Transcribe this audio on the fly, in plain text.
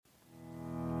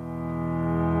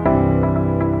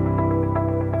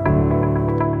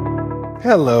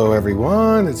Hello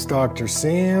everyone, it's Dr.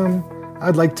 Sam.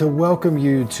 I'd like to welcome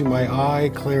you to my Eye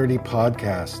Clarity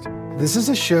podcast. This is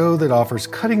a show that offers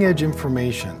cutting-edge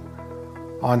information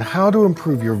on how to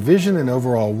improve your vision and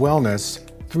overall wellness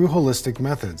through holistic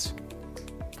methods.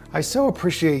 I so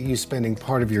appreciate you spending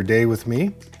part of your day with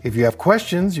me. If you have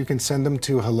questions, you can send them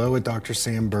to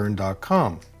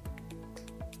hello@drsamberne.com.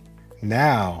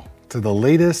 Now, to the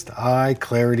latest Eye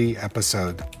Clarity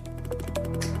episode.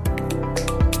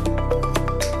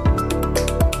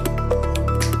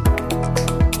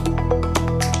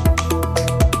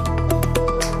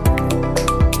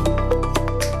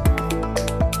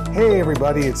 Hey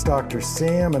everybody, it's Dr.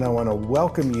 Sam, and I want to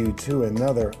welcome you to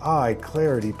another Eye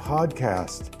Clarity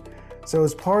podcast. So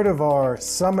as part of our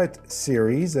Summit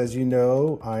series, as you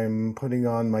know, I'm putting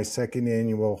on my second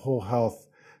annual Whole Health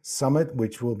Summit,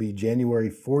 which will be January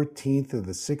 14th to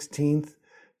the 16th,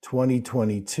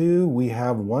 2022. We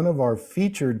have one of our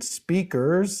featured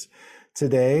speakers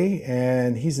today,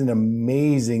 and he's an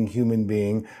amazing human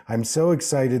being. I'm so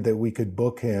excited that we could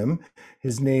book him.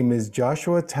 His name is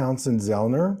Joshua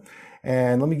Townshend-Zellner.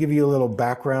 And let me give you a little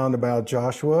background about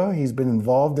Joshua. He's been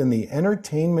involved in the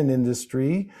entertainment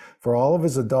industry for all of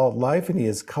his adult life, and he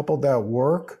has coupled that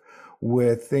work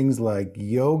with things like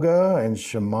yoga and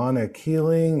shamanic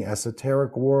healing,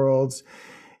 esoteric worlds.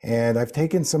 And I've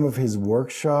taken some of his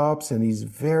workshops, and he's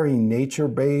very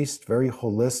nature-based, very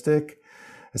holistic,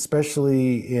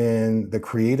 especially in the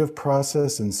creative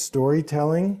process and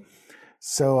storytelling.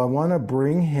 So I want to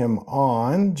bring him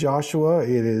on. Joshua,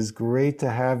 it is great to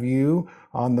have you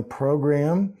on the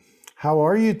program. How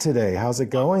are you today? How's it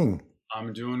going?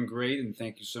 I'm doing great, and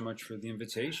thank you so much for the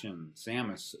invitation. Sam,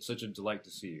 it's such a delight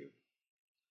to see you.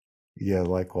 Yeah,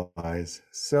 likewise.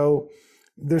 So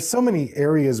there's so many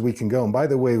areas we can go. And by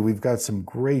the way, we've got some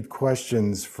great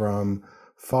questions from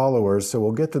followers, so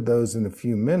we'll get to those in a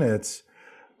few minutes.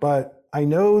 But I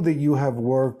know that you have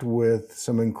worked with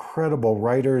some incredible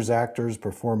writers, actors,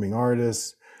 performing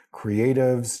artists,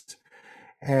 creatives,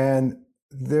 and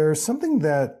there's something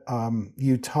that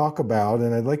you talk about,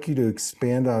 and I'd like you to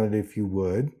expand on it if you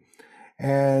would.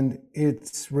 And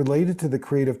it's related to the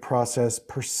creative process,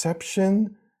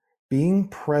 perception, being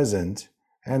present,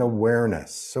 and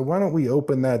awareness. So why don't we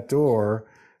open that door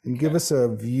and give us a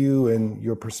view and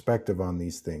your perspective on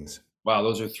these things? Wow,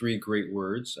 those are three great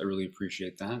words. I really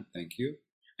appreciate that. Thank you.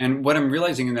 And what I'm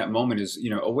realizing in that moment is,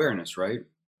 awareness, right?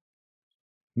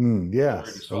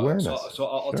 Yes, awareness. So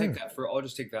I'll Sure. take that I'll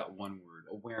just take that one word,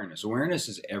 awareness. Awareness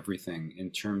is everything in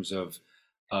terms of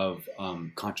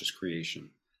conscious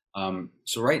creation.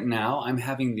 So right now I'm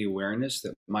having the awareness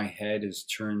that my head is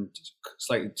turned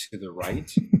slightly to the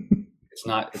right. It's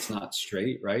not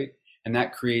straight, right? And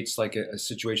that creates like a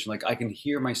situation, like I can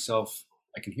hear myself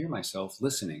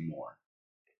listening more,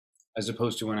 as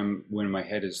opposed to when my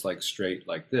head is like straight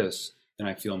like this, then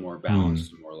I feel more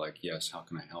balanced and more like, yes, how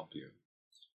can I help you?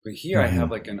 But here I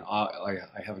have like I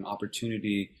have an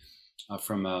opportunity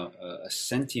from a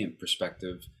sentient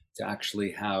perspective to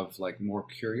actually have like more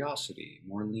curiosity,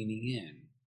 more leaning in.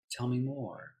 Tell me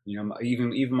more.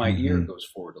 Even my ear goes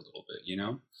forward a little bit,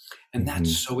 and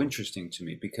that's so interesting to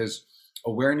me because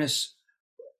awareness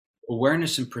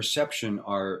and perception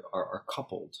are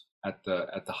coupled at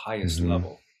the highest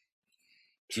level.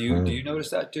 Do you notice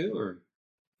that too, or?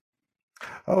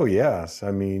 Oh, yes.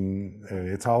 I mean,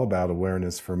 it's all about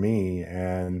awareness for me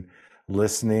and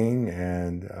listening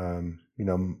and,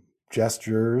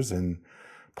 gestures and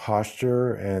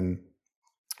posture. And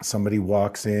somebody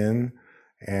walks in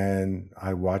and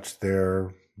I watch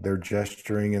their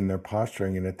gesturing and their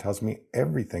posturing, and it tells me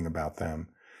everything about them.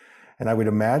 And I would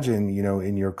imagine,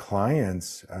 in your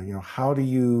clients, how do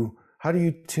you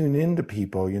tune into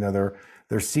people?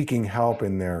 They're seeking help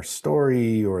in their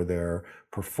story or their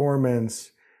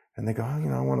performance, and they go,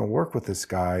 I want to work with this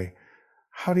guy.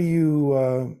 How do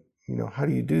you, how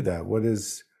do you do that? What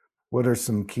are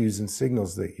some cues and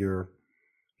signals that you're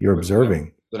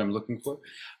observing? That I'm looking for?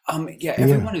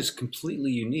 Everyone is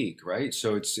completely unique, right?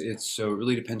 So it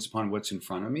really depends upon what's in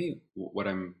front of me, what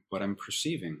I'm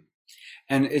perceiving.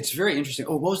 And it's very interesting.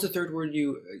 Oh, what was the third word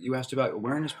you asked about?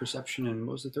 Awareness, perception, and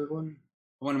what was the third one?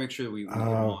 I want to make sure that we get them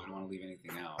all. I don't want to leave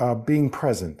anything out. Being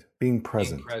present. Being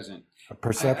present.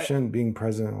 Perception, being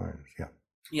present, awareness. Yeah.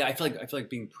 Yeah, I feel like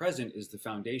being present is the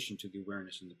foundation to the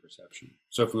awareness and the perception.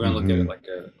 So if we want to look at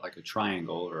it like a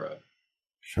triangle or a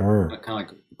kind of like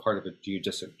part of a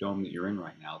geodesic dome that you're in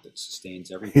right now that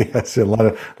sustains everything. Yes, a lot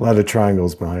of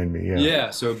triangles behind me. Yeah. Yeah.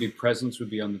 So it'd be presence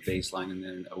would be on the baseline, and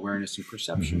then awareness and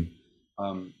perception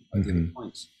are the other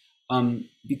points.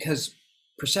 Because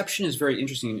perception is very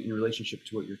interesting in relationship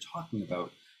to what you're talking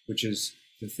about, which is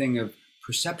the thing of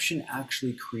perception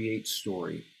actually creates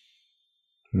story.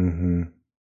 Mm-hmm.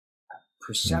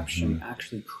 Perception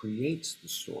actually creates the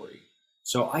story.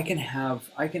 So I can have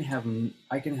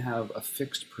a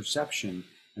fixed perception,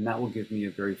 and that will give me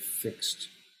a very fixed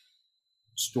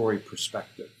story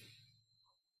perspective.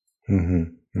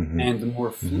 Mm-hmm. Mm-hmm. And the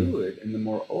more fluid and the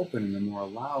more open and the more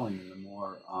allowing and the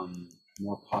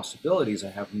more possibilities I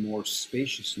have, more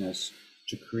spaciousness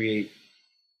to create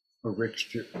a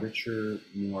richer,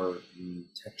 more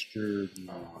textured,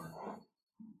 more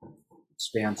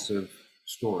expansive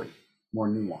story, more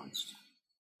nuanced.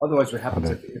 Otherwise, what happens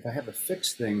if I have a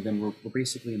fixed thing, then we're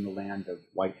basically in the land of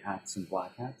white hats and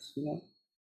black hats,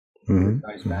 good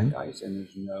guys, bad guys, and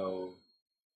there's no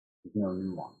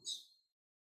nuance.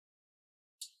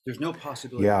 There's no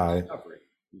possibility of discovery.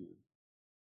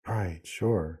 Right,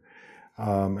 sure.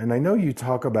 And I know you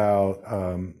talk about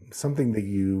something that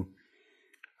you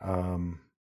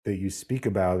speak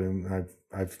about, and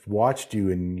I've watched you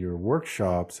in your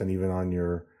workshops and even on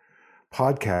your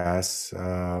podcasts.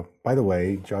 By the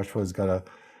way, Joshua's got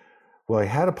I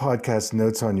had a podcast,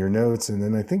 Notes on Your Notes, and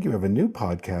then I think you have a new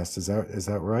podcast. Is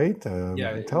that right?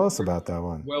 Tell us about that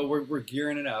one. Well, we're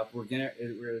gearing it up.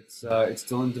 It's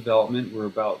still in development. We're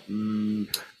about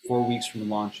 4 weeks from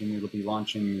launching. It'll be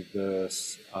launching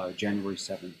this January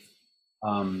 7th.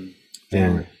 And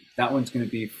that one's going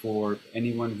to be for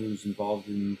anyone who's involved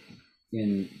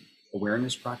in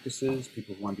awareness practices,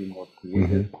 people who want to be more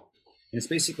creative. And it's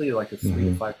basically like a 3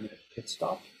 to 5 minute pit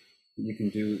stop that you can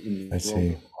do in the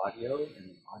world of audio and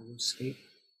the audioscape.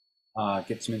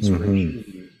 Get some inspiration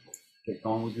and get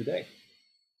going with your day.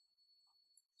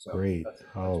 So great.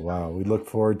 Wow. We look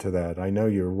forward to that. I know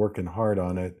you're working hard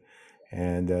on it,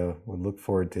 and we look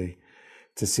forward to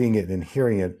seeing it and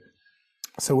hearing it.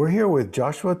 So we're here with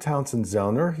Joshua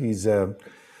Townshend-Zellner. He's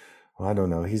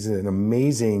he's an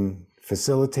amazing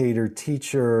facilitator,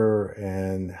 teacher,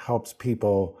 and helps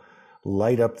people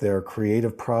light up their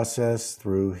creative process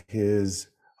through his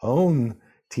own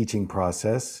teaching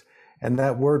process. And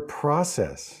that word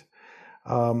process.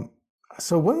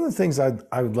 So one of the things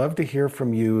I would love to hear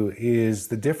from you is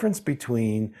the difference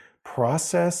between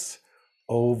process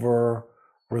over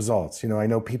results. I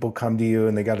know people come to you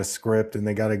and they got a script and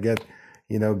they got to get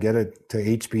it to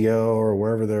HBO or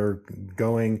wherever they're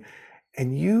going,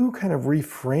 and you kind of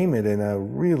reframe it in a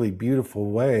really beautiful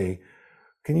way.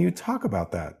 Can you talk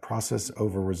about that, process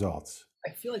over results? I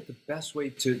feel like the best way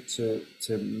to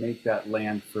make that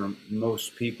land for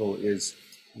most people is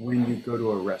when you go to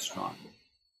a restaurant.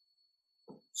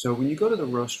 So when you go to the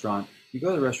restaurant,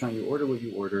 you order what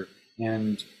you order,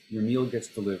 and your meal gets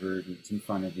delivered, and it's in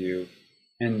front of you,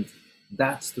 and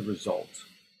that's the result.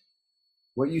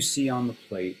 What you see on the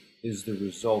plate is the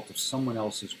result of someone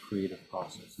else's creative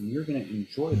process, and you're going to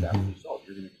enjoy that result.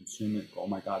 You're going to consume it. Oh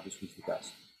my God, this was the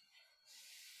best.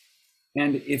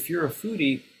 And if you're a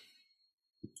foodie,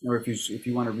 or if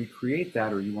you want to recreate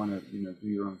that, or you want to do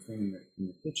your own thing in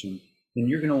the kitchen, then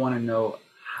you're going to want to know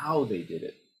how they did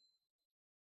it.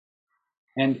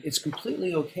 And it's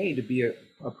completely okay to be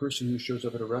a person who shows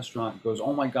up at a restaurant, goes,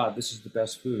 oh my God, this is the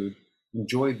best food,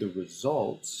 enjoy the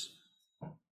results.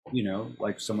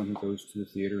 Like someone who goes to the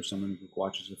theater, someone who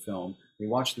watches a film, they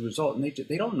watch the result and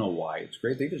they don't know why it's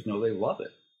great. They just know they love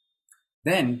it.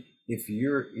 Then if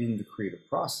you're in the creative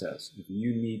process, if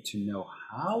you need to know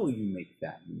how you make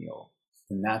that meal,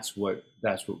 then that's what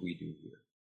we do here.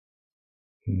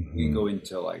 We go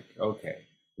into like, okay,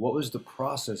 what was the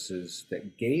processes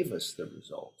that gave us the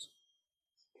result?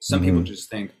 Some people just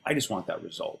think, I just want that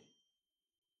result.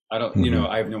 I don't,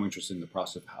 I have no interest in the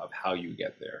process of how you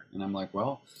get there. And I'm like,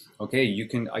 well, okay, you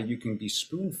can be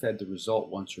spoon-fed the result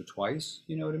once or twice,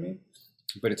 you know what I mean?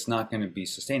 But it's not going to be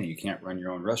sustaining. You can't run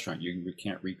your own restaurant. You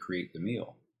can't recreate the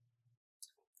meal.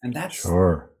 And that's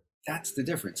the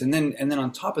difference. And then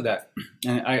on top of that,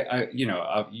 and I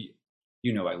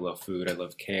love food. I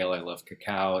love kale. I love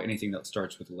cacao. Anything that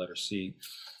starts with the letter C.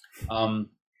 So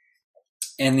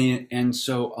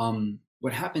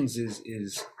what happens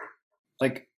is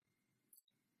like,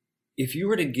 if you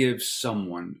were to give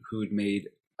someone who'd made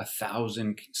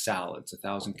 1,000 salads,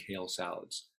 1,000 kale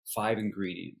salads, 5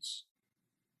 ingredients,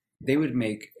 they could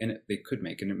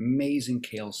make an amazing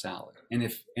kale salad. And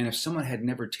if someone had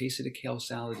never tasted a kale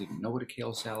salad, didn't know what a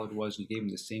kale salad was, and you gave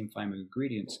them the same 5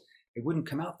 ingredients, it wouldn't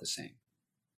come out the same.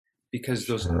 Because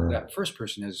that first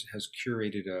person has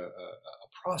curated a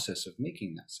process of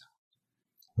making that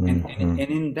salad. And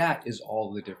in that is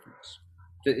all the difference.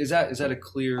 Is that a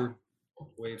clear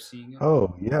way of seeing it?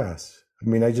 Oh, yes. I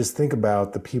mean, I just think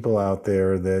about the people out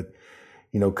there that,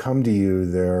 come to you,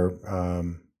 they're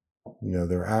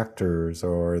actors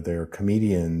or they're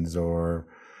comedians or,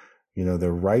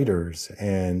 they're writers,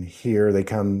 and here they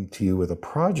come to you with a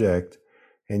project,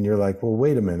 and you're like, well,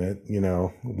 wait a minute,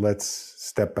 let's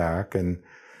step back. And,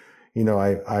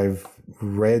 I've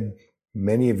read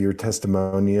many of your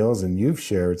testimonials, and you've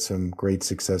shared some great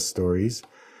success stories.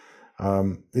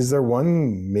 Is there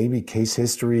one maybe case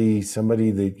history,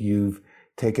 somebody that you've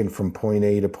taken from point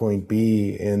A to point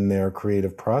B in their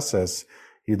creative process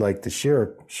you'd like to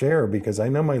share? Because I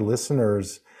know my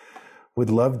listeners would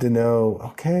love to know,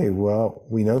 okay, well,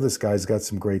 we know this guy's got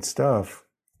some great stuff.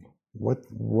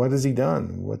 What has he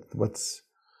done?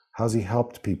 How's he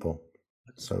helped people?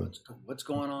 What's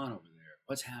going on over there?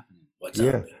 What's happening? What's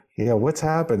up? Yeah, what's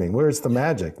happening? Where's the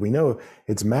magic? We know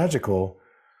it's magical,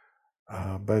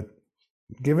 but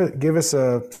give us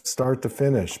a start to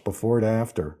finish, before and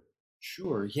after.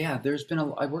 Sure. Yeah,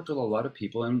 I worked with a lot of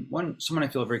people, and someone I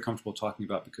feel very comfortable talking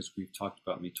about, because we've talked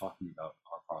about me talking about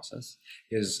our process,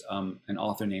 is an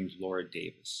author named Laura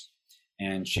Davis.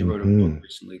 And she wrote a book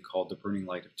recently called The Burning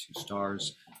Light of Two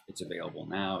Stars. It's available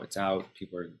now. It's out.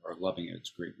 People are loving it. It's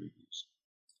great reviews.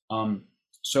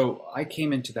 So I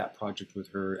came into that project with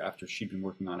her after she'd been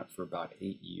working on it for about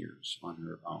 8 years on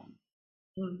her own.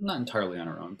 Not entirely on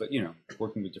her own, but,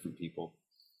 working with different people.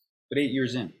 But 8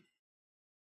 years in.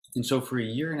 And so for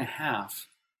 1.5 years,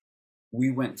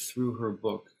 we went through her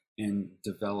book and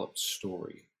developed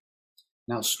story.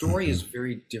 Now, story is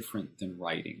very different than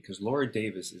writing, because Laura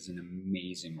Davis is an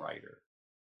amazing writer.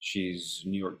 She's a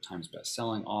New York Times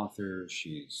bestselling author.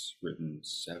 She's written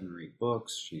 7 or 8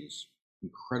 books. She's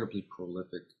incredibly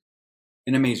prolific,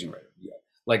 an amazing writer. Yeah.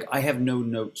 Like, I have no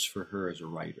notes for her as a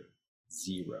writer,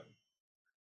 0.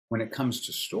 When it comes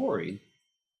to story,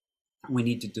 we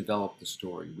need to develop the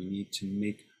story. We need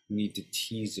to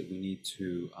tease it. We need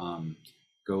to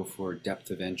go for depth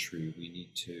of entry. We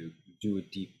need to do a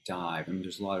deep dive. I mean,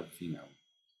 there's a lot of,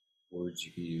 words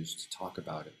you can use to talk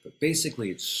about it. But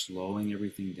basically, it's slowing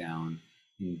everything down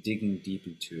and digging deep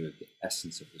into the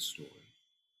essence of the story.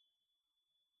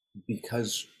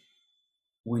 Because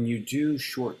when you do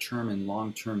short-term and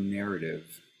long-term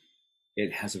narrative,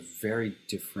 it has a very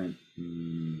different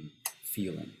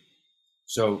feeling.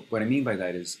 So what I mean by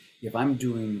that is, if I'm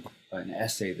doing an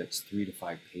essay that's 3 to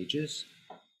 5 pages,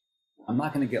 I'm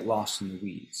not going to get lost in the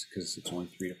weeds because it's only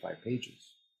 3 to 5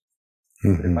 pages.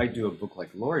 If I do a book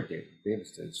like Laura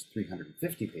Davis does,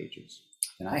 350 pages,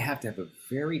 then I have to have a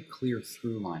very clear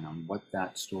through line on what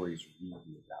that story is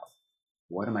really about.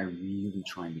 What am I really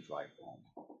trying to drive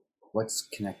home? What's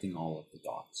connecting all of the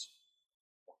dots?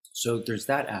 So there's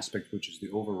that aspect, which is the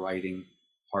overriding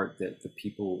part that the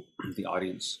people, the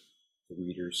audience, the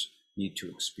readers need to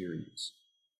experience.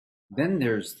 Then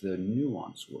there's the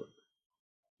nuance work.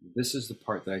 This is the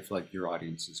part that I feel like your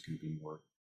audience is going to be more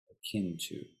akin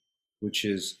to, which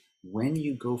is when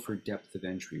you go for depth of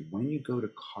entry, when you go to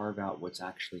carve out what's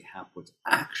actually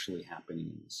happening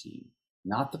in the scene,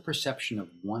 not the perception of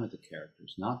one of the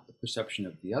characters, not the perception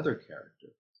of the other character,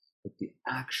 but the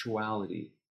actuality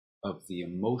of the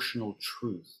emotional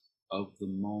truth of the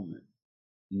moment.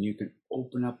 And you can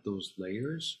open up those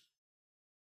layers.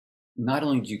 Not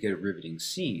only do you get a riveting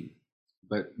scene,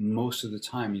 but most of the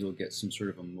time you'll get some sort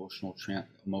of emotional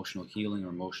healing or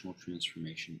emotional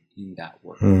transformation in that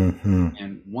work.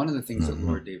 And one of the things that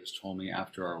Laura Davis told me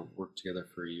after our work together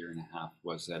for 1.5 years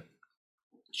was that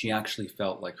she actually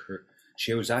felt like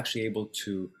she was actually able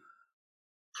to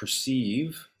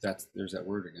perceive, there's that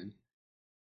word again,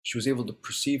 she was able to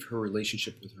perceive her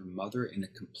relationship with her mother in a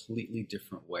completely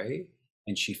different way.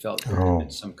 And she felt there had been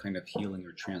some kind of healing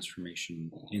or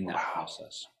transformation in that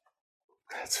process.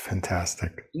 That's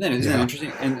fantastic. Isn't that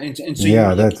interesting? And so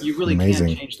you really amazing.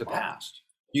 Can't change the past.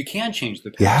 You can change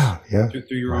the past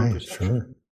through your own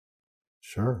perception.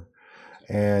 Sure.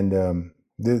 And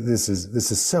this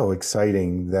is so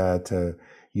exciting that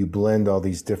you blend all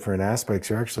these different aspects.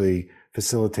 You're actually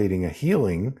facilitating a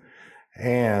healing,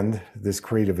 and this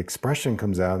creative expression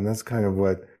comes out, and that's kind of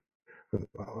what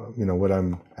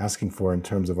I'm asking for in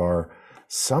terms of our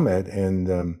summit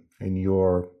and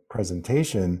your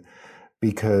presentation,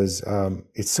 because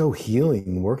it's so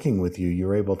healing working with you.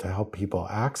 You're able to help people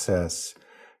access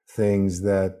things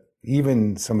that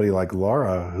even somebody like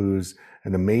Laura, who's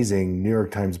an amazing New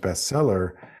York Times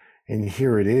bestseller, and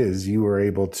here it is, you were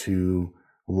able to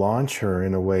launch her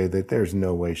in a way that there's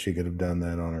no way she could have done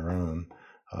that on her own.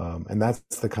 And that's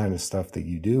the kind of stuff that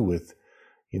you do with,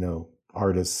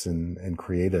 artists and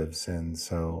creatives. And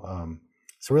so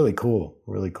it's really cool.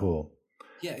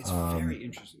 Yeah, it's very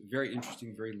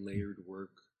interesting, very layered work,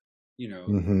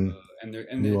 and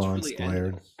nuanced, it's really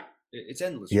layered. Endless. It's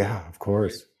endless. Yeah, of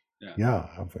course. Right? Yeah,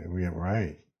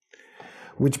 right.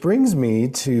 Which brings me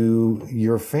to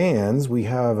your fans. We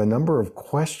have a number of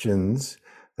questions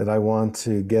that I want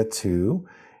to get to.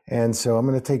 And so I'm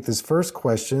going to take this first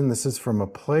question. This is from a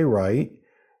playwright.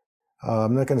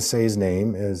 I'm not going to say his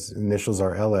name. His initials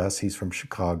are LS. He's from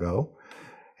Chicago.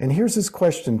 And here's his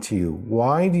question to you.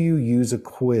 Why do you use a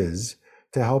quiz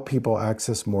to help people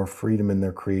access more freedom in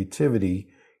their creativity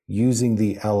using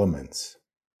the elements?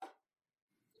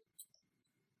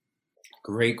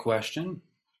 Great question.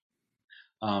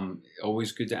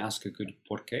 Always good to ask a good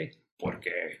por qué. Por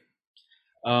qué.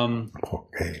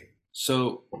 Okay.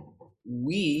 So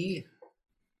we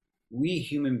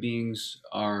human beings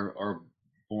are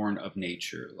born of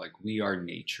nature. Like, we are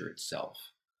nature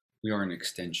itself. We are an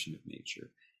extension of nature,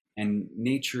 and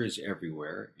nature is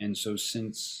everywhere. And so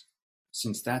since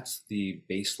that's the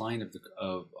baseline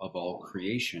of all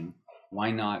creation,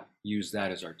 why not use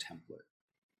that as our template?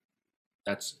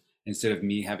 That's, instead of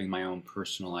me having my own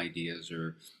personal ideas,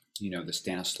 or the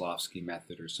Stanislavski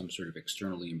method, or some sort of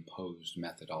externally imposed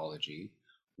methodology,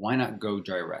 why not go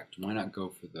direct? Why not go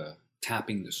for the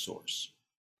tapping the source?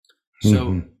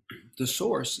 So the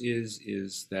source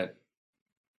is that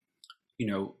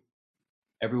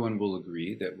everyone will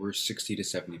agree that we're 60 to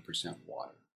 70%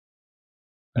 water.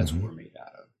 That's what we're made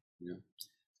out of,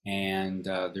 and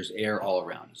there's air all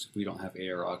around us. If we don't have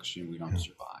air or oxygen, we don't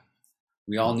survive.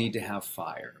 We all need to have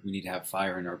fire. We need to have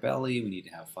fire in our belly. We need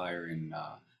to have fire in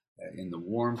the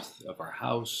warmth of our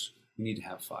house. We need to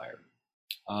have fire.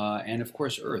 And of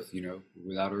course, earth,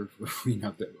 without earth,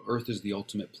 the earth is the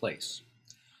ultimate place.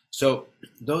 So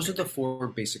those are the four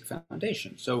basic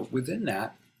foundations. So within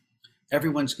that,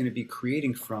 everyone's going to be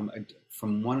creating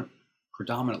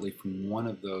predominantly from one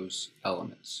of those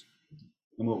elements.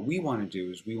 And what we want to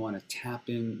do is we want to tap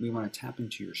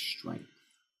into your strength.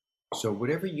 So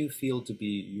whatever you feel to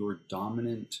be your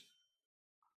dominant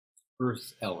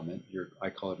earth element,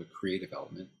 I call it a creative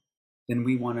element, then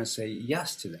we want to say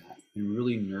yes to that and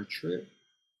really nurture it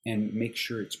and make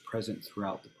sure it's present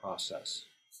throughout the process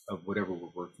of whatever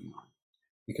we're working on,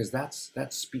 because that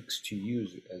speaks to you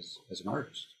as an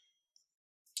artist.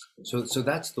 So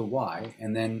that's the why.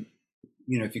 And then,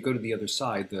 if you go to the other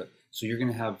side, so you're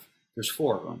going to have, there's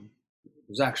four of them.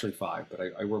 There's actually five, but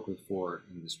I work with four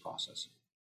in this process.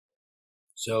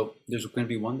 So there's going to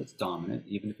be one that's dominant,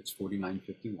 even if it's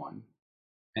 49-51.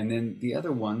 And then the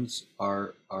other ones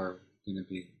are going to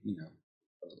be, a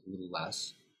little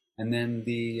less. And then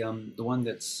the one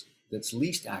that's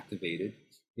least activated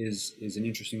is an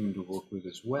interesting one to work with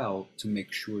as well, to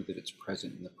make sure that it's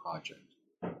present in the project,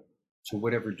 to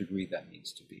whatever degree that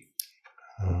needs to be.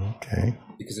 Okay.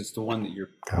 Because it's the one that you're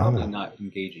probably not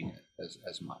engaging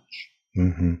as much.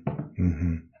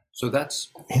 So that's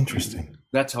interesting.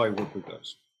 That's how I work with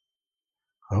those.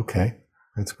 Okay,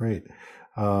 that's great.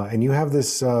 And you have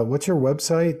this. What's your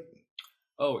website?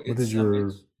 Oh,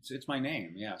 it's my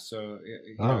name. Yeah. So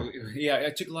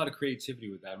I took a lot of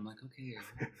creativity with that. I'm like, okay.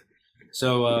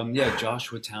 So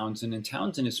Joshua Townshend, and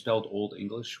Townsend is spelled Old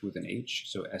English with an H,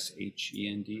 so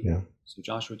Shend. Yeah. So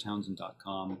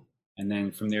joshuatownsend.com, and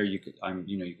then from there I'm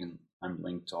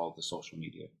linked to all the social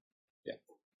media. Yeah.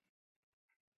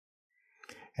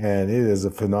 And it is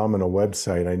a phenomenal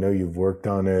website. I know you've worked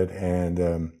on it,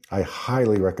 and I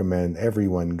highly recommend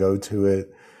everyone go to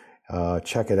it,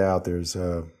 check it out. There's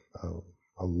a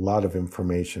lot of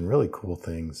information, really cool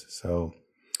things. So,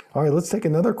 all right, let's take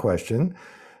another question.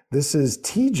 This is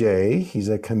TJ. He's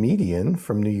a comedian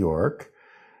from New York.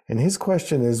 And his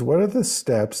question is, what are the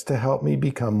steps to help me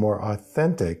become more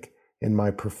authentic in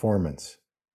my performance?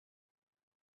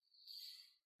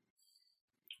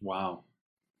 Wow.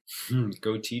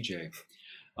 Go TJ.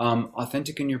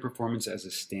 Authentic in your performance as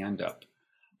a stand-up.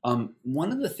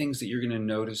 One of the things that you're going to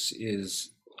notice is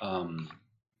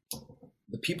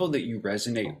the people that you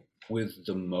resonate with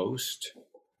the most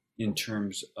in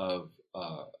terms of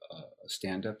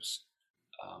stand-ups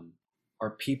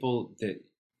are people that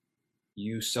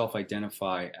you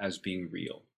self-identify as being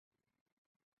real.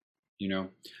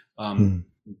 Gone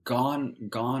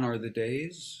are the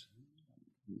days.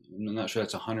 I'm not sure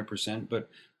that's 100%, but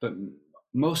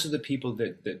most of the people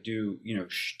that do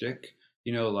shtick,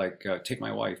 like Take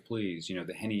My Wife Please,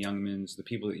 the Henny Youngmans, the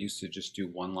people that used to just do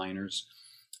one-liners,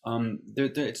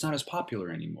 it's not as popular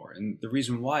anymore. And the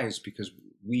reason why is because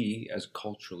we, as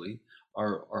culturally,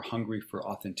 are hungry for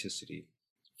authenticity,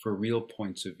 for real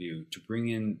points of view, to bring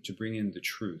in the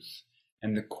truth.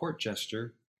 And the court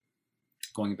jester,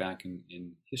 going back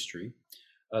in history,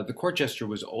 the court jester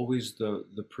was always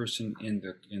the person in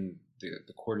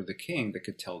the court of the king that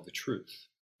could tell the truth,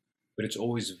 but it's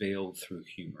always veiled through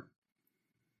humor.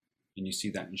 And you see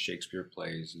that in Shakespeare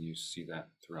plays, and you see that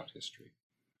throughout history.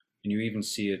 And you even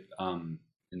see it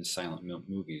in the silent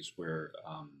movies where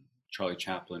Charlie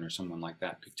Chaplin or someone like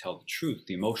that could tell the truth,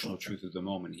 the emotional truth of the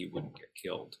moment, he wouldn't get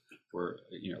killed, or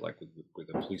like with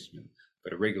a policeman,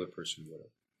 but a regular person would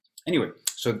have. Anyway,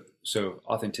 so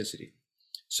authenticity.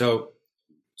 So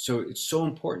it's so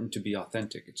important to be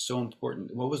authentic. It's so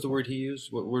important. What was the word he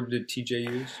used? What word did TJ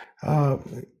use?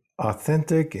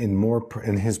 Authentic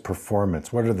in his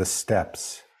performance. What are the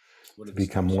steps to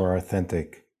become more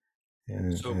authentic?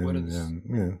 And, so what are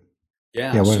the,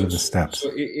 what are the steps?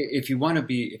 So if you want to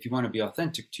be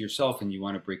authentic to yourself and you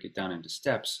want to break it down into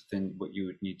steps, then what you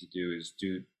would need to do is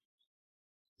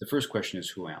the first question is,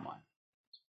 who am I?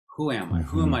 Who am I?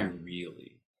 Who am I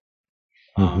really?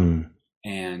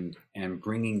 And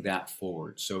bringing that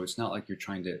forward. So it's not like you're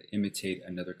trying to imitate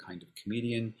another kind of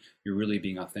comedian. You're really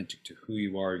being authentic to who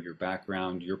you are, your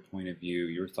background, your point of view,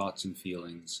 your thoughts and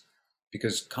feelings,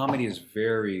 because comedy is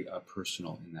very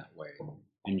personal in that way.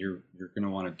 And you're going to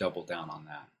want to double down on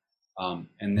that.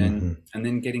 And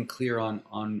then getting clear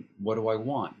on what do I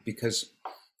want? Because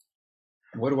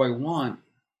what do I want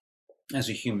as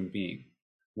a human being?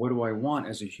 What do I want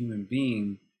as a human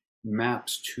being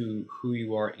maps to who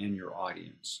you are and your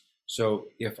audience. So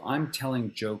if I'm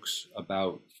telling jokes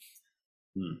about,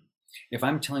 if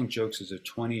I'm telling jokes as a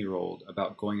 20-year-old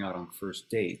about going out on first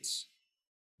dates,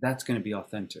 that's going to be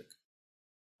authentic,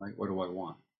 right? What do I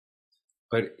want?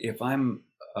 But if I'm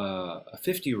a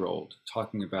 50-year-old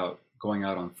talking about going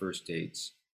out on first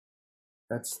dates,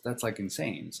 that's like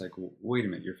insane. It's like, wait a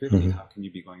minute, you're 50. How can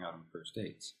you be going out on first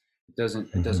dates? It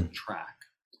doesn't track.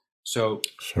 So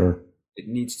sure. It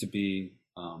needs to be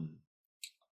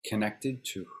connected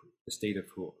to the state of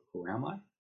who am I,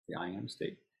 the I am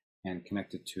state, and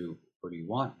connected to what do you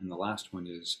want. And the last one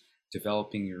is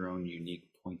developing your own unique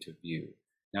point of view.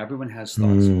 Now, everyone has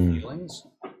thoughts and feelings.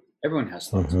 Everyone has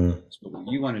thoughts and feelings. But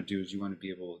what you want to do is you want to be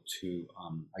able to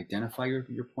identify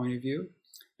your point of view,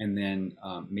 and then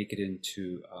make it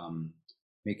into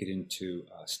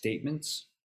statements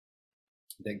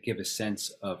that give a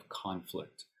sense of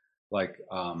conflict. Like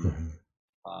I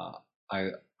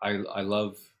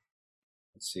love,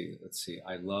 let's see.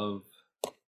 I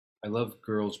love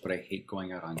girls, but I hate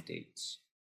going out on dates.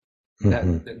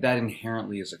 That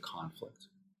inherently is a conflict.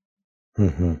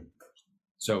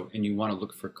 So, and you want to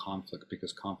look for conflict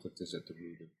because conflict is at the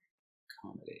root of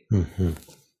comedy.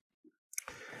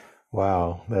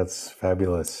 Wow, that's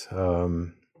fabulous.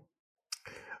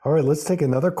 All right, let's take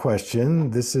another question.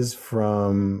 This is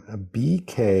from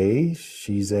BK.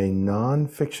 She's a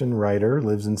nonfiction writer,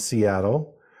 lives in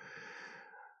Seattle.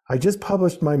 I just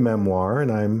published my memoir,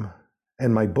 and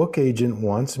my book agent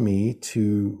wants me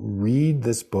to read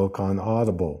this book on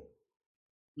Audible.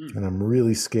 And I'm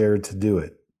really scared to do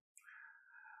it.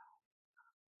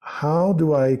 How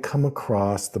do I come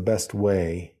across the best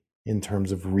way in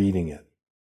terms of reading it?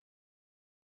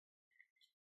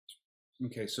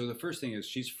 Okay, so the first thing is,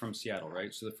 she's from Seattle,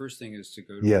 right? So the first thing is to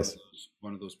go to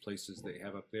one of those places they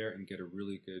have up there and get a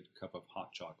really good cup of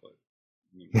hot chocolate.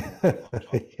 Hot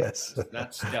chocolate. Yes.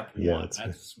 That's step one.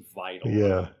 That's vital.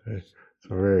 Yeah, it's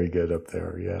very good up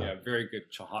there. Yeah, very good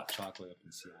hot chocolate up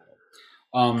in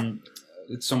Seattle.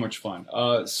 It's so much fun.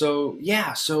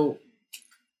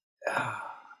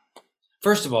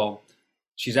 First of all,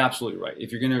 she's absolutely right.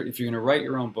 If you're gonna write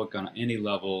your own book on any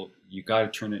level, you got to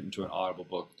turn it into an Audible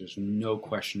book. There's no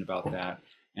question about that,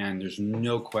 and there's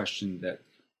no question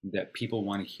that people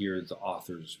want to hear the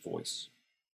author's voice.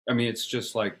 I mean, it's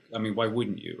just like, I mean, why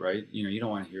wouldn't you, right? You don't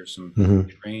want to hear some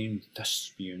trained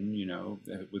thespian,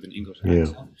 with an English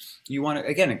accent. You want to,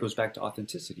 again, it goes back to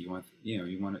authenticity. You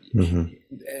want to,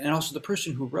 and also the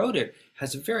person who wrote it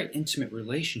has a very intimate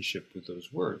relationship with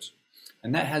those words,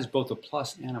 and that has both a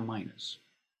plus and a minus.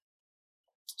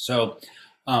 So,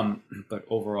 but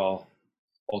overall,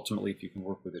 ultimately, if you can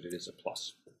work with it, it is a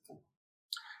plus.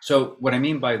 So what I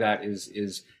mean by that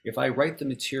is if I write the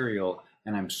material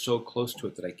and I'm so close to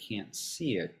it that I can't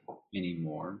see it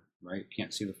anymore, right?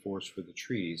 Can't see the forest for the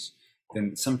trees,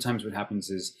 then sometimes what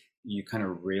happens is you kind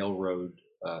of railroad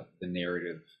the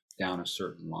narrative down a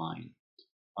certain line.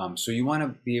 So you want to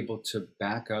be able to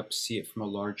back up, see it from a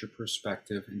larger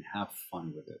perspective, and have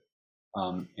fun with it.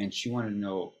 And she wanted to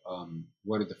know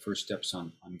what are the first steps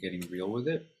on getting real with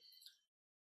it.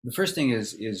 The first thing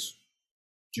is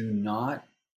do not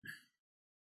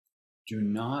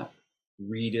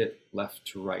read it left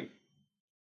to right,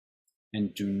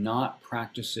 and do not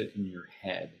practice it in your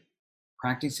head.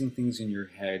 Practicing things in your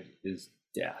head is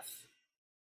death,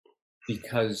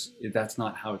 because that's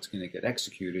not how it's going to get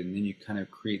executed. And then you kind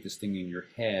of create this thing in your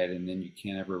head, and then you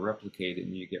can't ever replicate it,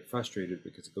 and you get frustrated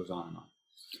because it goes on and on.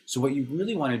 So what you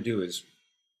really want to do is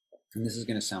and this is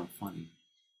going to sound funny,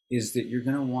 is that you're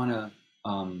going to want to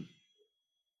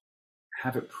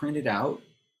have it printed out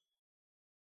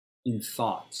in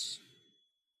thoughts.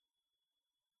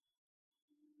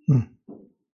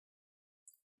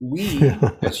 We,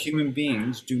 as human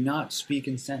beings, do not speak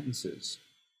in sentences.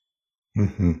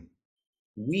 Mm-hmm.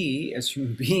 We, as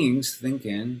human beings, think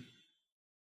in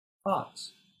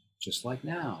thoughts, just like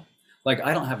now. Like,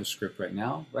 I don't have a script right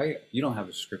now, right? You don't have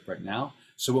a script right now.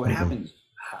 So what happens?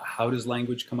 How does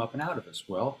language come up and out of us?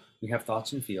 Well, we have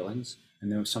thoughts and feelings,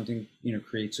 and then something,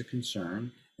 creates a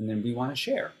concern, and then we want to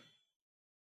share.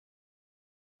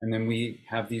 And then we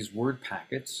have these word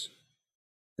packets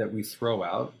that we throw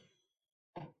out,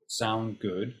 sound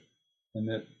good, and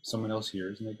that someone else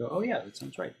hears, and they go, oh yeah, that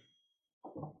sounds right.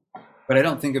 But I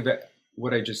don't think of it,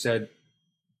 what I just said,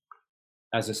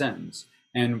 as a sentence.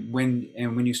 And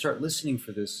when you start listening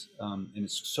for this, and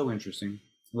it's so interesting,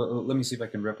 let me see if I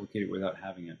can replicate it without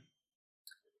having it.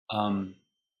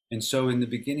 And so in the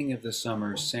beginning of the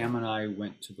summer, Sam and I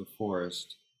went to the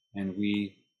forest, and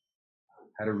we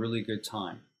had a really good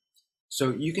time. So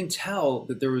you can tell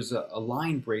that there was a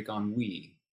line break on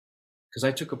we, because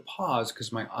I took a pause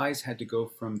because my eyes had to go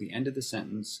from the end of the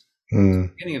sentence to the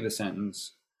beginning of the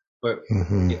sentence. But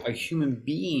a human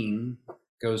being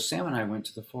goes, Sam and I went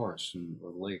to the forest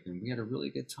or the lake, and we had a really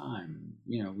good time.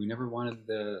 We never wanted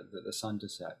the sun to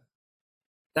set.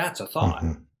 That's a thought.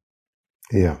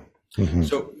 Yeah.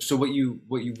 So what you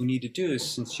need to do is,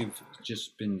 since you've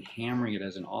just been hammering it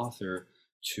as an author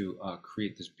to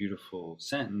create this beautiful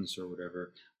sentence or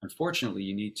whatever, unfortunately,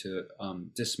 you need to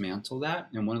dismantle that.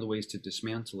 And one of the ways to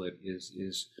dismantle it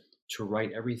is to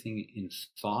write everything in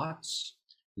thoughts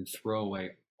and throw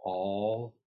away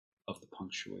all of the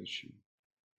punctuation.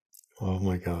 Oh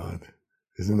my God.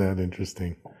 Isn't that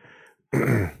interesting?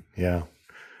 Yeah.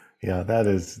 That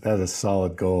is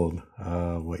solid gold,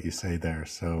 what you say there.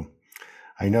 So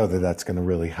I know that that's going to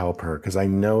really help her, because I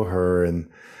know her, and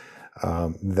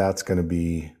that's going to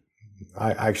be,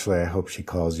 I hope she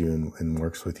calls you and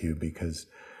works with you, because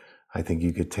I think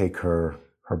you could take her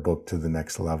book to the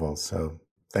next level. So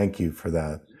thank you for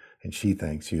that. And she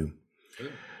thanks you.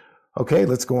 Good. Okay,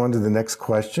 let's go on to the next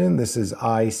question. This is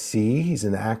IC. He's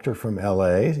an actor from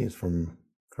LA. He's from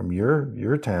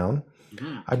your town.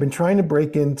 I've been trying to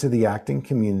break into the acting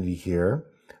community here.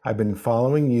 I've been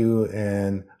following you,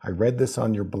 and I read this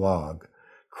on your blog.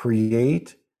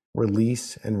 Create,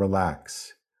 release, and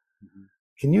relax.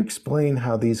 Can you explain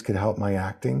how these could help my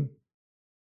acting?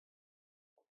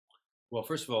 Well,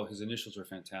 first of all, his initials are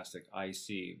fantastic.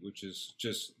 IC, which is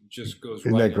just goes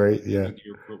Isn't right that great?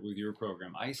 with your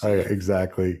program. IC.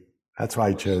 Exactly. That's why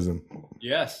I chose him.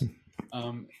 Yes.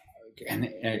 And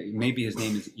maybe his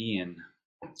name is Ian.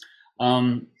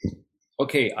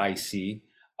 Okay, IC.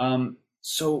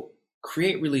 So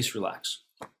create, release, relax.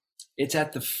 It's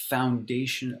at the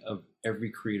foundation of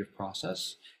every creative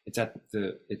process. It's at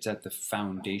the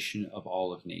foundation of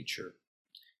all of nature.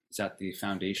 It's at the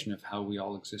foundation of how we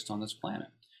all exist on this planet.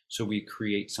 So we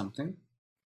create something,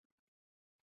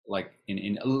 like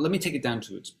let me take it down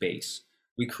to its base.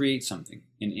 We create something,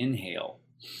 an inhale.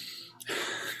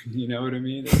 You know what I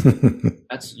mean?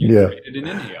 That's you created an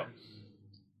inhale.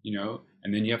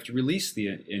 And then you have to release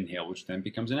the inhale, which then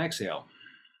becomes an exhale.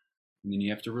 And then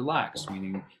you have to relax,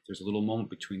 meaning there's a little moment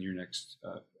between your next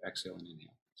exhale and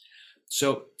inhale.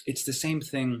 So it's the same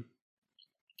thing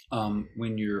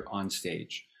when you're on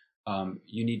stage.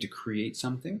 You need to create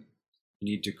something. You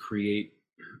need to create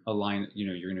a line.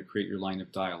 You're going to create your line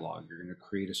of dialogue. You're going to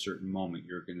create a certain moment.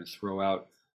 You're going to throw out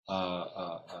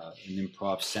an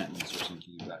improv sentence or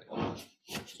something like that.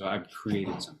 So I've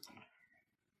created something.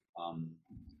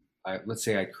 Let's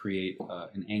say I create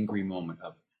an angry moment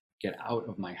of get out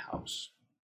of my house,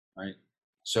 right?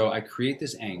 So I create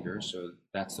this anger. So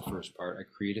that's the first part. I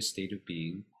create a state of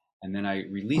being. And then I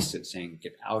release it saying,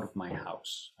 get out of my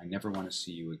house. I never want to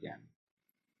see you again.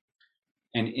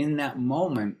 And in that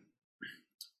moment,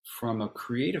 from a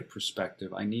creative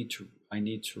perspective, I need to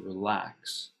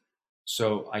relax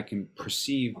so I can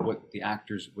perceive what the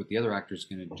other actor is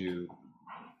going to do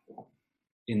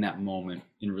in that moment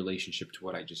in relationship to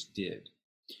what I just did.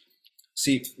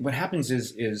 See, what happens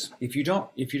is if you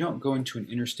don't go into an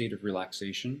inner state of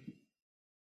relaxation,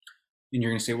 and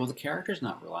you're going to say, well, the character's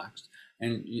not relaxed.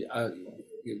 And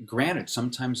granted,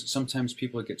 sometimes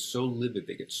people get so livid,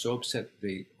 they get so upset.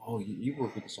 You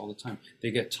work with this all the time.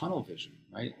 They get tunnel vision,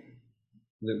 right?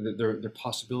 Their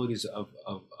possibilities of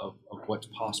what's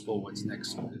possible, what's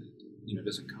next,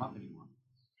 doesn't come up anymore.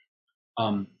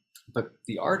 But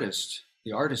the artist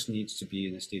needs to be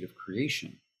in a state of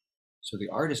creation. So the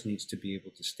artist needs to be able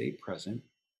to stay present,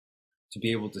 to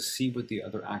be able to see what the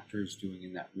other actor is doing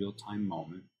in that real-time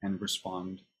moment and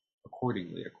respond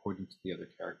accordingly, according to the other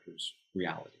character's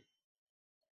reality.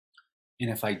 And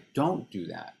if I don't do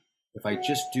that, if I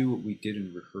just do what we did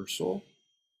in rehearsal,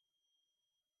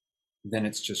 then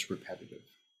it's just repetitive.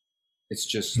 It's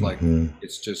just like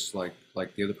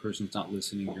the other person's not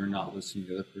listening, you're not listening,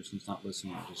 the other person's not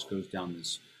listening. It just goes down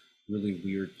this really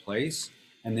weird place.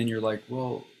 And then you're like,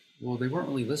 well, they weren't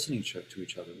really listening to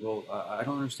each other. Well, I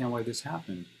don't understand why this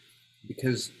happened,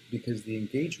 because the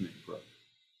engagement broke.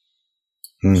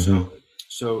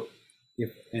 So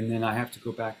and then I have to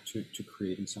go back to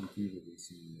creating something,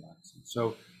 releasing and relaxing.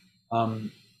 So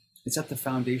it's at the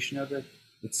foundation of it.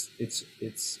 It's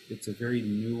a very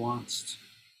nuanced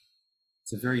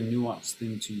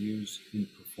thing to use in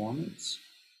performance,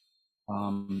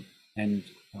 and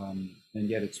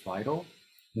yet it's vital.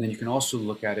 And then you can also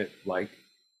look at it like,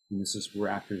 and this is where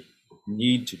actors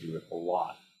need to do it a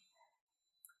lot.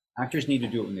 Actors need to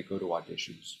do it when they go to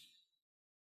auditions.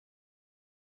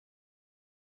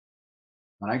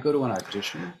 When I go to an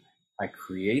audition, I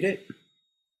create it,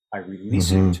 I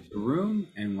release it to the room,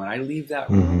 and when I leave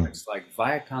that room, it's like,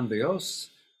 vaya con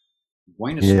Dios,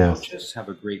 buenas noches, have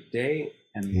a great day,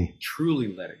 and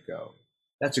truly let it go.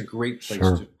 That's a great place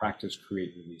to practice,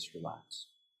 create, release, relax.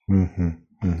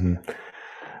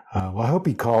 Well, I hope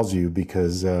he calls you,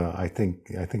 because I think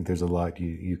there's a lot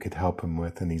you could help him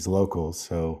with, and he's local,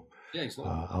 so yeah, he's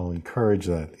local. I'll encourage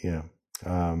that. Yeah.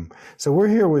 So we're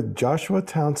here with Joshua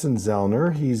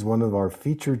Townshend-Zellner. He's one of our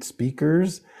featured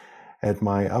speakers at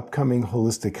my upcoming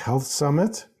Holistic Health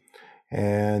Summit.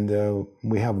 And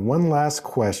we have one last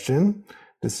question.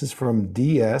 This is from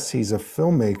DS. He's a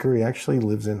filmmaker. He actually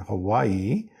lives in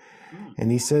Hawaii.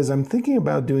 And he says, I'm thinking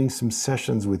about doing some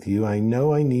sessions with you. I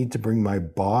know I need to bring my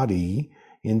body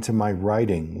into my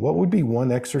writing. What would be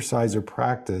one exercise or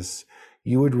practice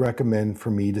you would recommend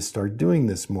for me to start doing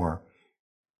this more?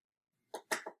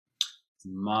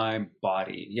 My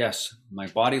body. Yes, my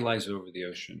body lies over the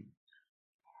ocean.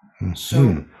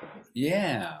 So,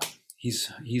 yeah,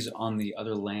 he's on the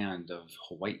other land of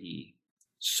Hawaii.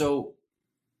 So,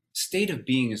 state of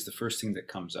being is the first thing that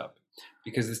comes up,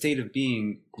 because the state of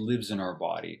being lives in our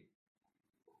body.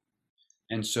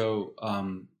 And so,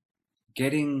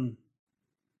 engaging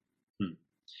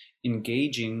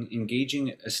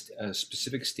a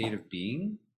specific state of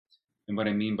being. And what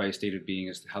I mean by a state of being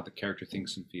is how the character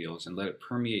thinks and feels, and let it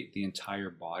permeate the entire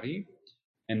body,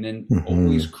 and then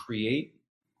always create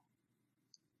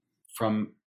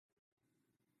from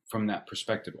that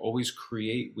perspective. Always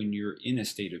create when you're in a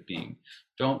state of being.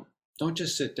 Don't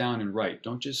just sit down and write.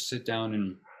 Don't just sit down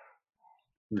and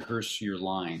rehearse your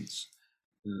lines.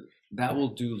 That will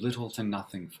do little to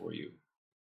nothing for you.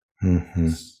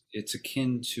 It's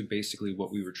akin to basically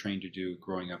what we were trained to do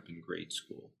growing up in grade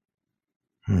school.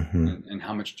 And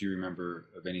how much do you remember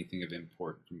of anything of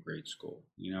import from grade school?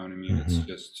 You know what I mean? It's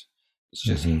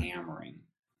just hammering.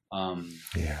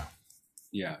 Yeah.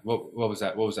 What was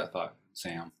that? What was that thought,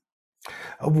 Sam?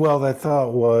 Well, that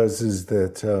thought is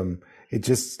that it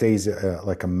just stays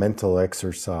like a mental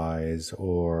exercise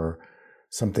or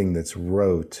something that's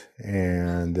rote.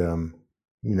 And,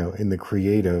 in the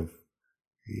creative,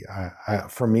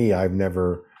 for me, I've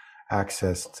never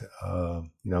accessed,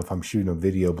 if I'm shooting a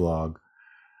video blog,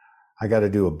 I got to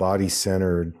do a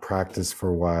body-centered practice for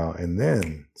a while, and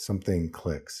then something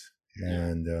clicks.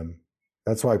 And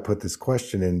that's why I put this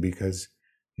question in, because,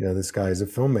 this guy is a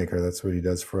filmmaker. That's what he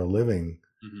does for a living.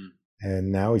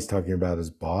 And now he's talking about his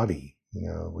body,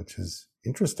 which is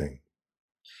interesting.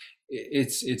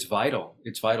 It's vital.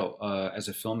 It's vital as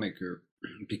a filmmaker,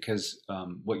 because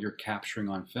what you're capturing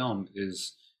on film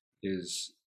is a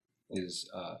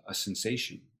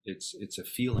sensation. It's a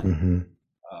feeling.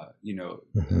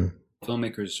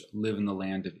 Filmmakers live in the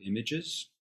land of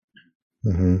images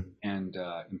and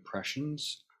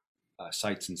impressions,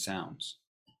 sights and sounds,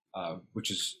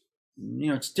 which is,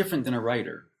 it's different than a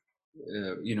writer.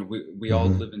 We all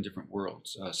live in different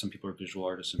worlds. Some people are visual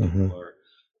artists, some people are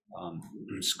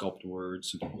sculpt words,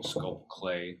 some people sculpt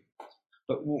clay.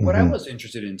 But what I was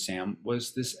interested in, Sam,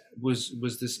 was this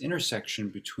intersection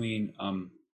between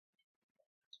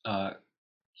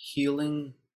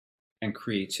healing and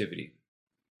creativity.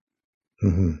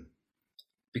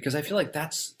 Because I feel like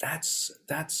that's I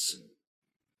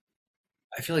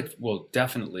feel like, well,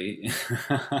 definitely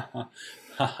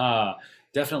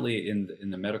definitely in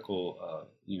the medical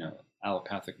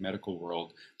allopathic medical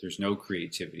world, there's no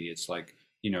creativity. It's like,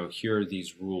 here are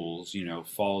these rules,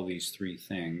 follow these 3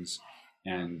 things,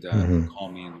 and call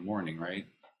me in the morning, right,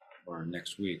 or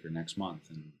next week or next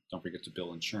month, and don't forget to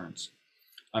bill insurance.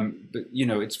 But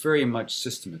it's very much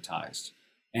systematized.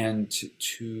 and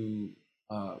to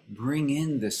bring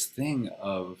in this thing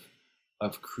of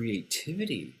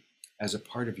creativity as a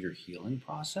part of your healing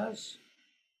process.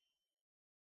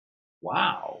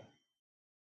 Wow.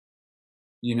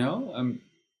 You know,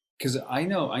 because I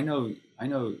know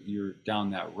you're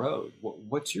down that road.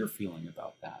 What's your feeling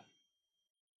about that?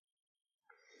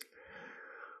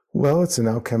 Well, it's an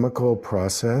alchemical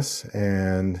process,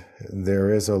 and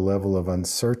there is a level of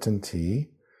uncertainty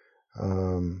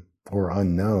or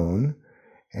unknown.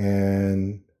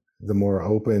 And the more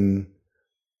open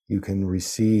you can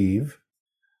receive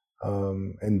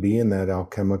and be in that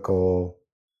alchemical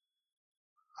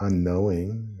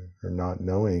unknowing or not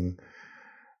knowing,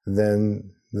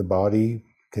 then the body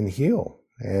can heal.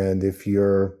 And if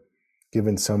you're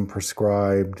given some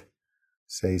prescribed,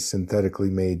 say, synthetically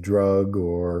made drug,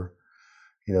 or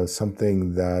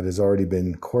something that has already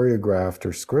been choreographed or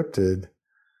scripted,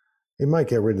 it might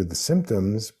get rid of the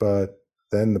symptoms, but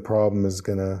then the problem is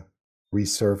going to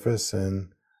resurface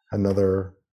in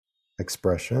another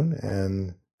expression,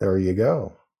 and there you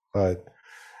go. But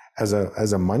as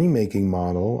a money making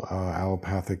model,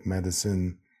 allopathic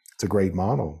medicine, it's a great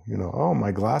model. Oh,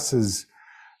 my glasses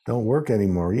don't work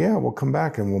anymore. Yeah, we'll come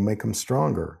back and we'll make them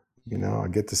stronger. I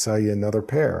get to sell you another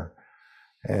pair.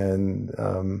 And,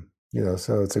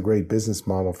 so it's a great business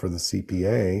model for the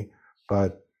CPA.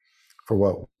 But for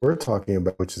what we're talking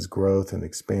about, which is growth and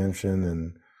expansion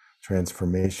and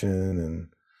transformation and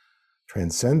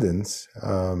transcendence,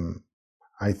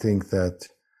 I think that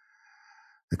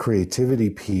the creativity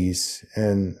piece,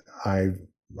 and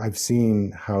I've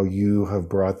seen how you have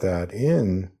brought that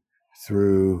in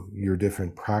through your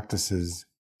different practices,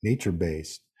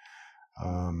 nature-based,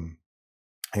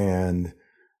 and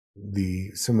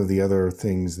some of the other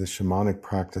things, the shamanic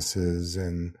practices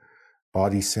and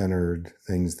body-centered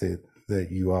things that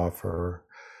you offer.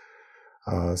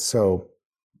 So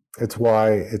it's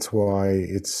why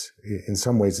it's in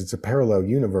some ways it's a parallel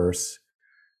universe.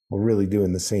 We're really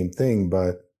doing the same thing,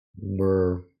 but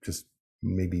we're just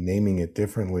maybe naming it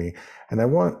differently. And I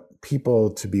want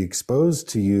people to be exposed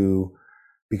to you,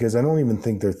 because I don't even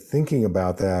think they're thinking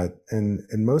about that. And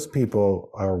most people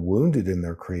are wounded in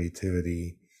their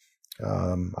creativity.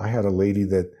 I had a lady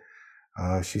that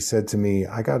she said to me,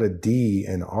 I got a D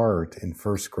in art in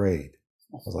first grade.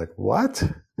 I was like, what?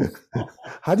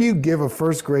 How do you give a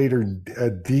first grader a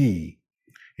D?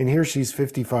 And here she's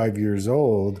 55 years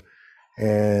old,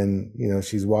 and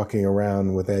she's walking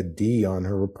around with that D on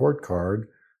her report card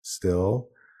still.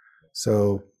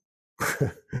 So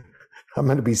I'm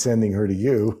going to be sending her to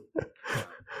you.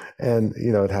 And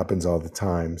it happens all the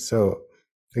time. So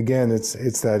again,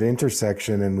 it's that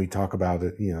intersection, and we talk about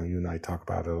it, you and I talk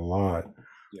about it a lot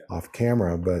off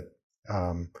camera, but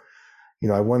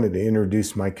I wanted to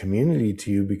introduce my community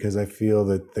to you because I feel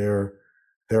that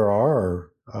there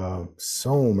are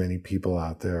so many people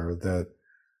out there that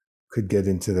could get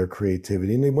into their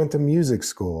creativity, and they went to music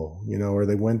school, or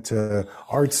they went to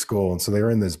art school, and so they're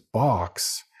in this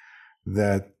box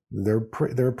that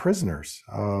they're prisoners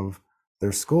of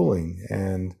their schooling.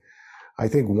 And I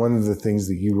think one of the things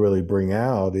that you really bring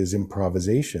out is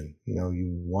improvisation.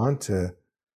 You want to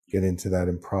get into that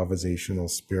improvisational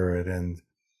spirit, and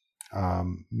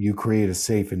you create a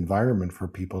safe environment for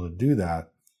people to do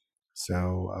that.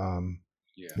 So,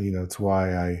 it's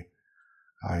why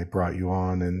I brought you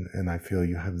on, and I feel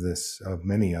you have this of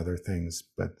many other things,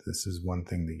 but this is one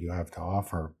thing that you have to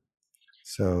offer.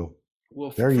 So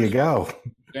there you go.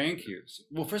 Thank you.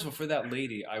 Well, first of all, for that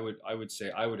lady, I would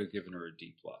say I would have given her a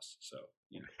D+. So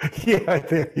Yeah,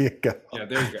 there you go. Yeah,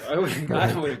 there you go. I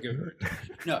would have given her a D.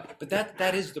 No, but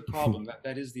that is the problem.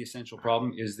 That is the essential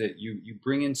problem, is that you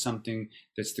bring in something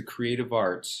that's the creative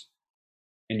arts,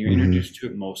 and you're introduced to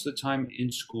it most of the time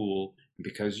in school. And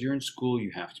because you're in school,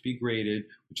 you have to be graded,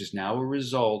 which is now a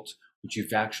result, which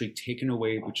you've actually taken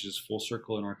away, which is full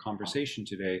circle in our conversation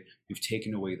today. You've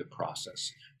taken away the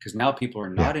process, because now people are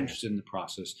not interested in the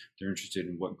process. They're interested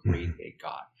in what grade they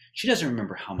got. She doesn't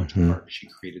remember how much art she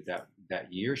created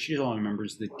that year. She only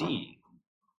remembers the D.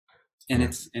 And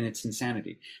it's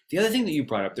insanity. The other thing that you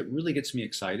brought up that really gets me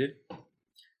excited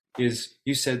is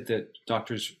you said that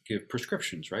doctors give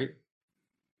prescriptions, right?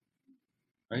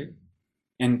 Right?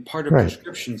 And part of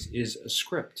prescriptions is a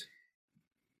script.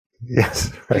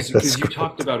 Yes, right. Because you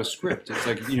talked about a script. It's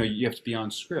like, you have to be on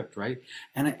script, right?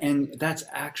 And that's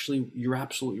actually, you're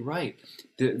absolutely right.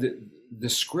 The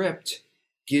script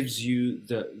gives you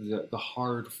the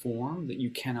hard form that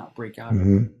you cannot break out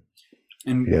of.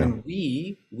 And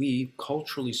we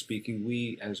culturally speaking,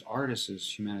 we as artists,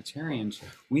 as humanitarians,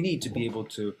 we need to be able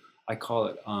to, I call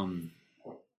it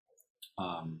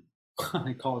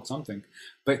I call it something,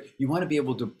 but you want to be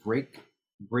able to break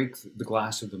the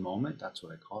glass of the moment. That's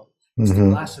what I call it. It's the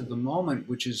glass of the moment,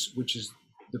 which is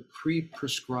the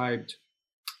pre-prescribed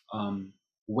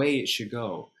way it should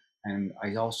go. And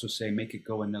I also say, make it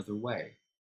go another way.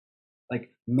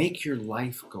 Like, make your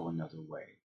life go another way.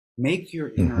 Make your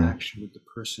interaction with the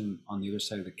person on the other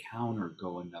side of the counter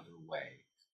go another way.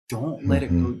 Don't let it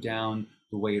go down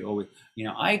the way it always,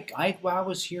 I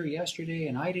was here yesterday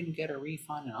and I didn't get a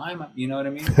refund and you know what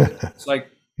I mean? It's like,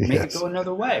 make it go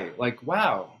another way. Like,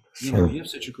 wow, you have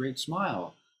such a great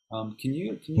smile. Can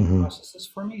you process this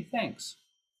for me? Thanks.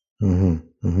 Make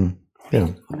it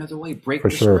go another way. Break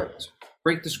the script.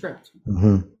 Break the script.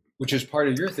 Which is part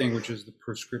of your thing, which is the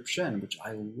prescription, which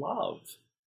I love.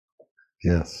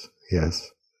 Yes.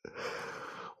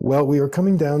 Well, we are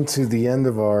coming down to the end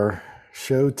of our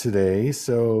show today.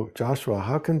 So, Joshua,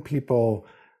 how can people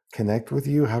connect with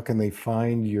you? How can they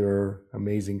find your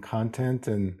amazing content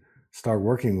and start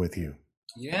working with you?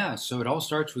 Yeah, so it all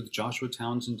starts with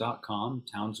joshuatownsend.com,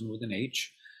 Townsend with an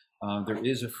H. There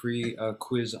is a free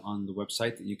quiz on the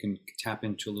website that you can tap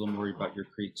into a little more about your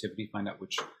creativity, find out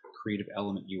which creative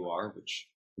element you are, which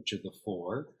of the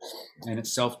four, and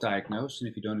it's self-diagnosed, and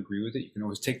if you don't agree with it, you can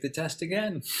always take the test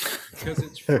again because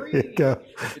it's free.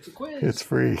 It's a quiz. It's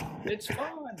free. It's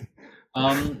fun.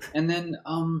 And then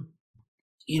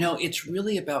it's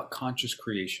really about conscious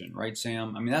creation, right,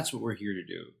 Sam? I mean, that's what we're here to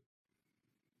do.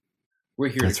 We're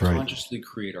here to consciously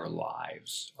create our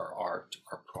lives, our art,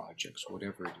 our projects,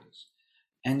 whatever it is.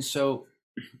 And so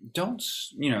don't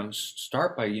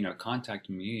start by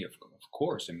contacting me, of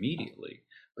course, immediately.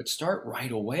 But start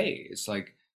right away. It's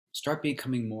like, start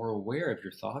becoming more aware of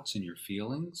your thoughts and your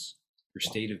feelings, your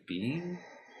state of being,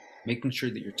 making sure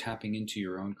that you're tapping into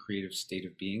your own creative state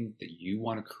of being that you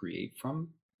want to create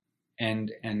from,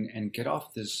 and get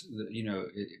off this.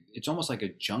 It's almost like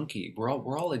a junkie. We're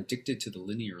all addicted to the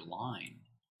linear line.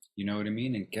 You know what I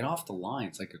mean? And get off the line.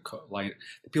 It's like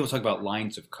people talk about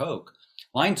lines of Coke.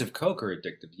 Lines of Coke are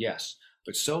addictive, yes,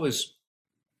 but so is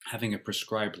having a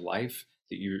prescribed life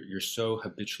that you're so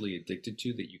habitually addicted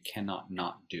to that you cannot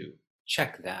not do.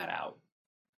 Check that out.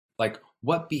 Like,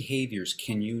 what behaviors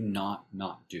can you not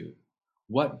do?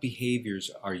 What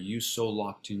behaviors are you so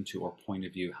locked into, or point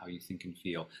of view, how you think and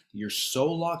feel, that you're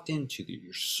so locked into, that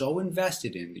you're so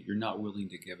invested in, that you're not willing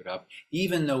to give it up,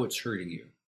 even though it's hurting you?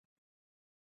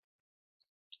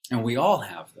 And we all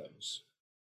have those.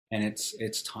 And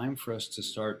it's time for us to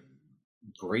start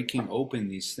breaking open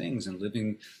these things and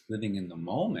living in the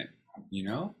moment.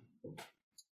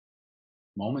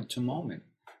 Moment to moment.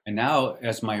 And now,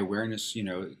 as my awareness,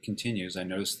 continues, I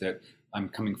notice that I'm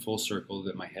coming full circle,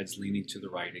 that my head's leaning to the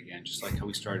right again, just like how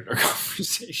we started our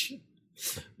conversation.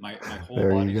 My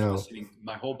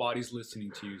whole body's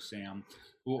listening to you, Sam.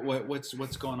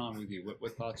 What's going on with you?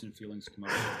 What thoughts and feelings come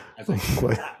up?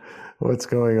 What's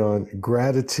going on?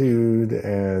 Gratitude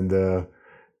and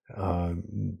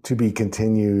to be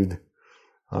continued.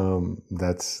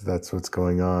 That's what's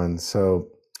going on. So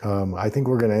I think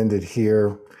we're going to end it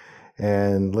here.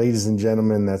 And ladies and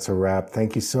gentlemen, that's a wrap.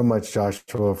 Thank you so much,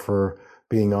 Joshua, for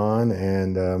being on,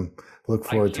 and look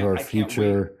forward to our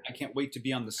future. I can't wait to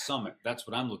be on the summit. That's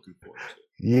what I'm looking forward to.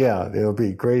 Yeah, it'll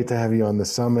be great to have you on the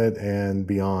summit and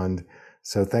beyond.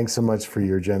 So thanks so much for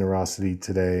your generosity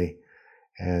today.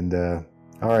 And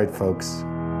all right, folks.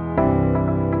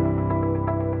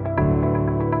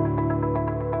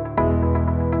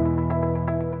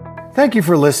 Thank you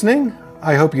for listening.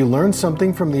 I hope you learned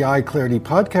something from the Eye Clarity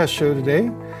podcast show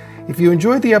today. If you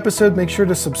enjoyed the episode, make sure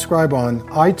to subscribe on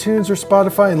iTunes or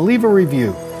Spotify and leave a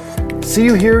review. See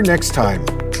you here next time.